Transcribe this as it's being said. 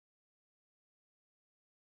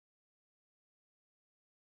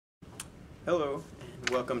Hello, and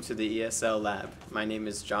welcome to the ESL lab. My name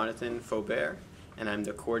is Jonathan Faubert, and I'm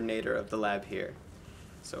the coordinator of the lab here.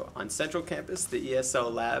 So on Central Campus, the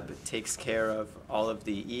ESL lab takes care of all of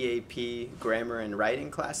the EAP grammar and writing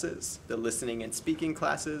classes, the listening and speaking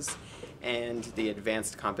classes, and the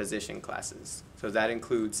advanced composition classes. So that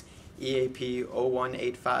includes EAP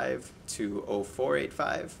 0185 to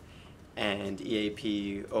 0485, and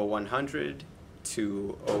EAP 0100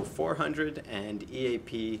 to 0400, and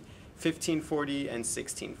EAP 1540 and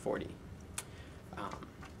 1640.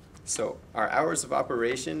 So our hours of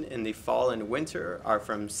operation in the fall and winter are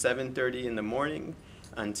from 7:30 in the morning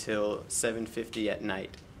until 7:50 at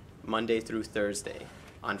night, Monday through Thursday.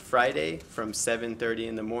 On Friday from 7:30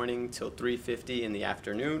 in the morning till 3:50 in the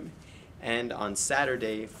afternoon, and on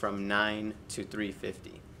Saturday from 9 to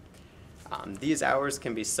 3:50. These hours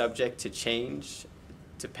can be subject to change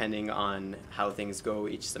depending on how things go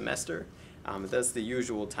each semester. That's the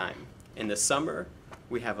usual time. In the summer,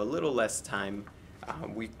 we have a little less time.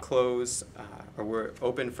 We close, or we're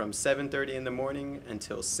open from 7:30 in the morning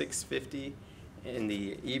until 6:50 in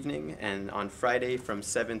the evening, and on Friday from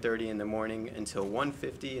 7:30 in the morning until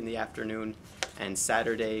 1:50 in the afternoon, and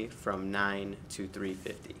Saturday from 9 to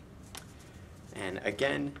 3:50. And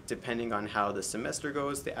again, depending on how the semester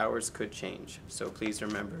goes, the hours could change. So please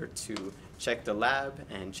remember to check the lab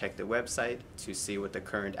and check the website to see what the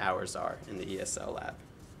current hours are in the ESL lab.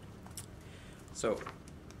 So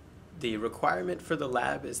the requirement for the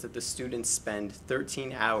lab is that the students spend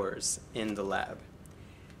 13 hours in the lab.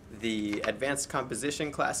 The advanced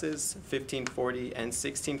composition classes, 1540 and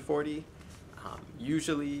 1640,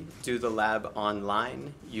 usually do the lab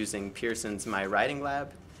online using Pearson's My Writing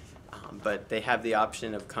Lab, but they have the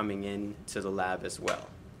option of coming in to the lab as well.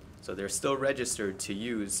 So they're still registered to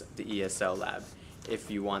use the ESL lab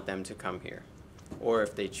if you want them to come here, or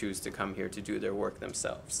if they choose to come here to do their work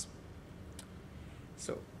themselves.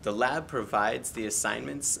 So the lab provides the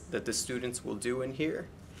assignments that the students will do in here,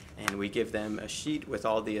 and we give them a sheet with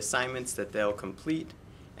all the assignments that they'll complete,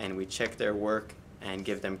 and we check their work and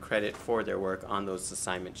give them credit for their work on those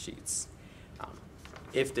assignment sheets.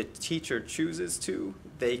 If the teacher chooses to,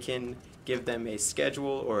 they can give them a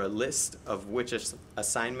schedule or a list of which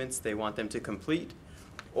assignments they want them to complete,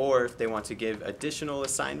 or if they want to give additional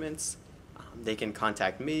assignments, they can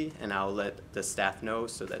contact me and I'll let the staff know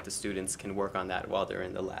so that the students can work on that while they're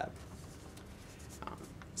in the lab.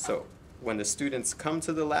 So when the students come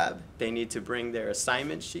to the lab, they need to bring their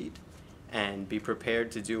assignment sheet and be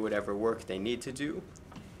prepared to do whatever work they need to do.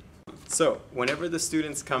 So whenever the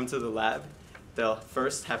students come to the lab, they'll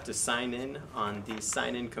first have to sign in on the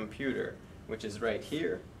sign-in computer, which is right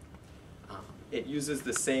here. It uses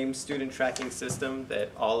the same student tracking system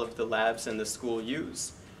that all of the labs in the school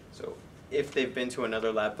use. So if they've been to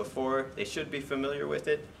another lab before, they should be familiar with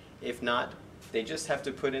it. If not, they just have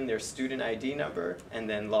to put in their student ID number and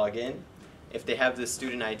then log in. If they have the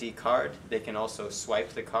student ID card, they can also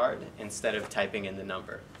swipe the card instead of typing in the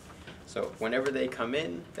number. So whenever they come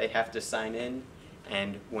in, they have to sign in,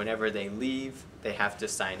 and whenever they leave, they have to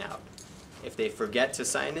sign out. If they forget to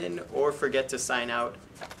sign in or forget to sign out,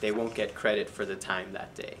 they won't get credit for the time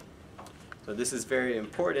that day. So this is very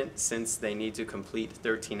important since they need to complete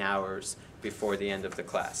 13 hours before the end of the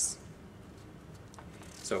class.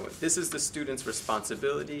 So this is the student's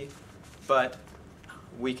responsibility, but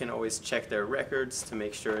we can always check their records to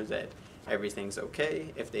make sure that everything's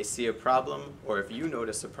okay. If they see a problem, or if you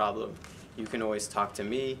notice a problem, you can always talk to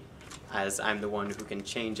me, as I'm the one who can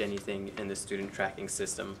change anything in the student tracking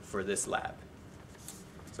system for this lab.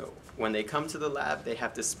 So when they come to the lab, they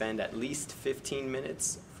have to spend at least 15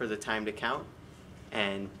 minutes for the time to count,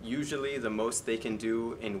 and usually the most they can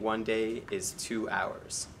do in one day is 2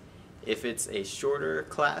 hours. If it's a shorter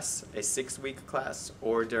class, a 6-week class,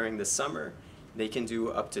 or during the summer, they can do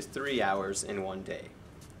up to 3 hours in one day.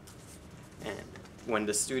 And when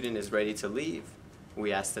the student is ready to leave,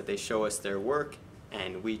 we ask that they show us their work,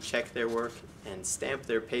 and we check their work and stamp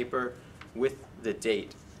their paper with the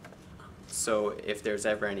date. So if there's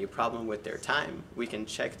ever any problem with their time, we can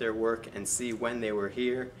check their work and see when they were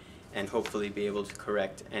here and hopefully be able to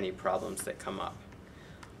correct any problems that come up.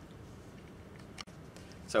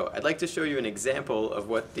 So I'd like to show you an example of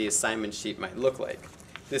what the assignment sheet might look like.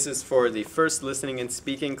 This is for the first listening and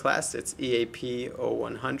speaking class. It's EAP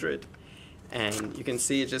 0100. And you can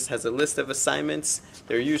see it just has a list of assignments.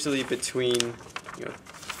 They're usually between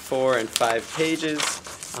 4 and 5 pages.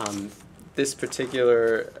 These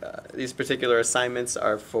particular assignments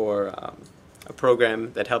are for a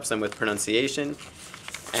program that helps them with pronunciation.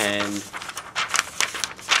 And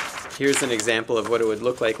here's an example of what it would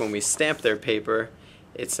look like when we stamp their paper.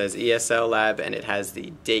 It says ESL Lab and it has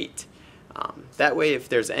the date That way, if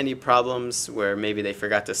there's any problems where maybe they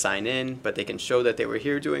forgot to sign in, but they can show that they were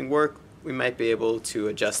here doing work, we might be able to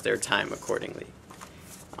adjust their time accordingly.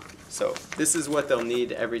 So this is what they'll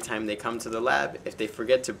need every time they come to the lab. If they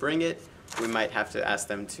forget to bring it, we might have to ask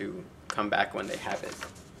them to come back when they have it.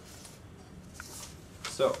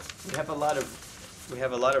 So we have a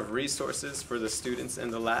lot of resources for the students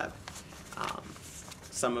in the lab.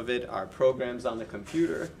 Some of it are programs on the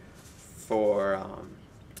computer. For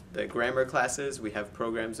the grammar classes, we have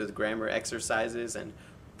programs with grammar exercises and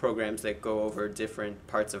programs that go over different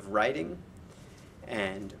parts of writing.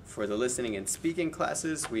 And for the listening and speaking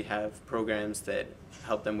classes, we have programs that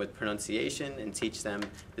help them with pronunciation and teach them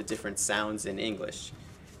the different sounds in English.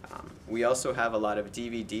 We also have a lot of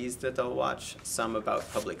DVDs that they'll watch, some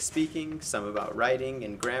about public speaking, some about writing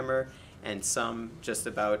and grammar, and some just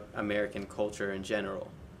about American culture in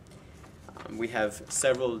general. We have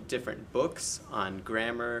several different books on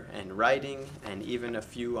grammar and writing, and even a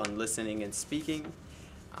few on listening and speaking.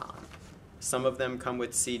 Some of them come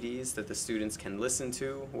with CDs that the students can listen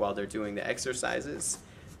to while they're doing the exercises.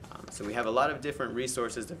 So we have a lot of different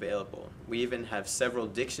resources available. We even have several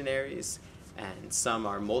dictionaries, and some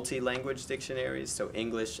are multi-language dictionaries, so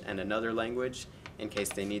English and another language in case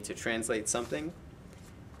they need to translate something.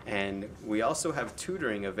 And we also have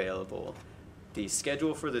tutoring available. The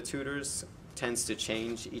schedule for the tutors tends to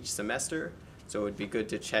change each semester, so it would be good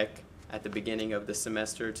to check at the beginning of the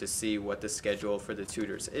semester to see what the schedule for the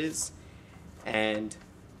tutors is. And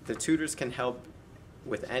the tutors can help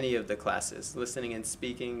with any of the classes, listening and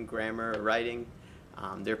speaking, grammar, writing.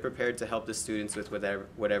 They're prepared to help the students with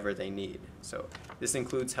whatever they need. So this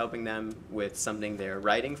includes helping them with something they're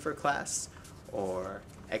writing for class, or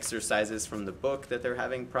exercises from the book that they're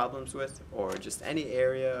having problems with, or just any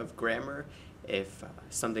area of grammar. If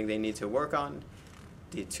something they need to work on,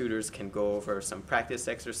 the tutors can go over some practice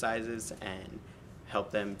exercises and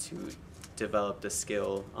help them to develop the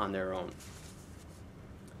skill on their own.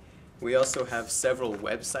 We also have several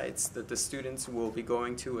websites that the students will be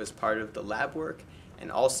going to as part of the lab work,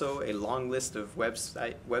 and also a long list of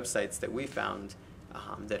websites that we found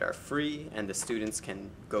that are free and the students can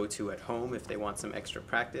go to at home if they want some extra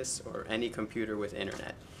practice, or any computer with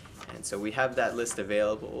internet. And so we have that list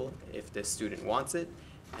available if the student wants it,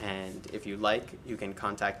 and if you like, you can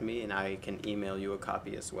contact me and I can email you a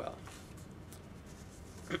copy as well.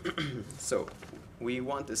 So we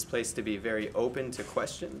want this place to be very open to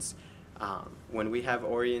questions. When we have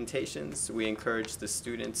orientations, we encourage the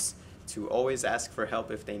students to always ask for help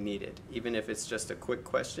if they need it, even if it's just a quick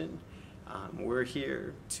question. We're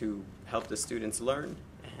here to help the students learn,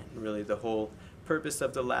 and really the whole purpose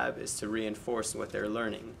of the lab is to reinforce what they're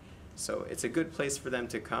learning. So it's a good place for them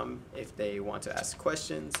to come if they want to ask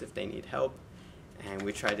questions, if they need help, and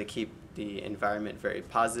we try to keep the environment very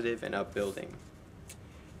positive and upbuilding.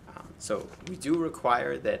 So we do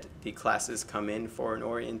require that the classes come in for an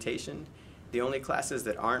orientation. The only classes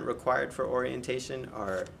that aren't required for orientation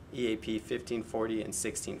are EAP 1540 and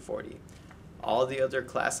 1640. All the other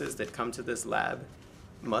classes that come to this lab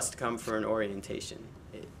must come for an orientation.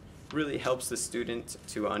 It really helps the student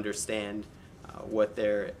to understand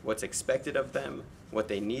what's expected of them, what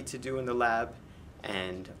they need to do in the lab,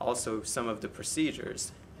 and also some of the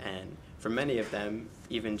procedures. And for many of them,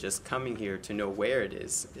 even just coming here to know where it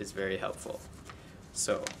is very helpful.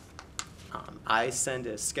 So I send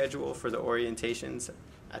a schedule for the orientations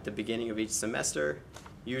at the beginning of each semester,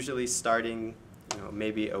 usually starting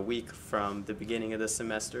maybe a week from the beginning of the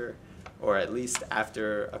semester, or at least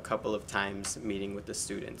after a couple of times meeting with the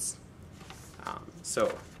students.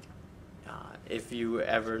 If you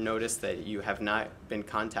ever notice that you have not been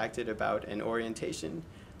contacted about an orientation,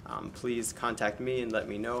 please contact me and let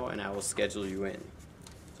me know, and I will schedule you in.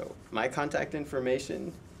 So my contact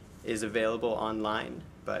information is available online,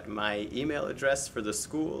 but my email address for the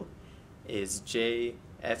school is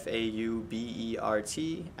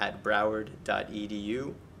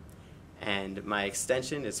jfaubert@broward.edu, and my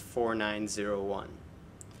extension is 4901.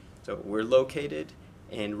 So we're located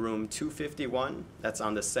in room 251. That's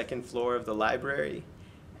on the second floor of the library,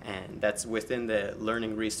 and that's within the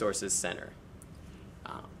Learning Resources Center.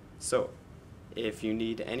 So if you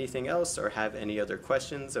need anything else or have any other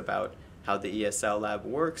questions about how the ESL lab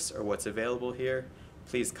works or what's available here,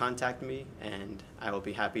 please contact me and I will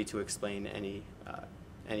be happy to explain any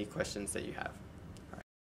questions that you have.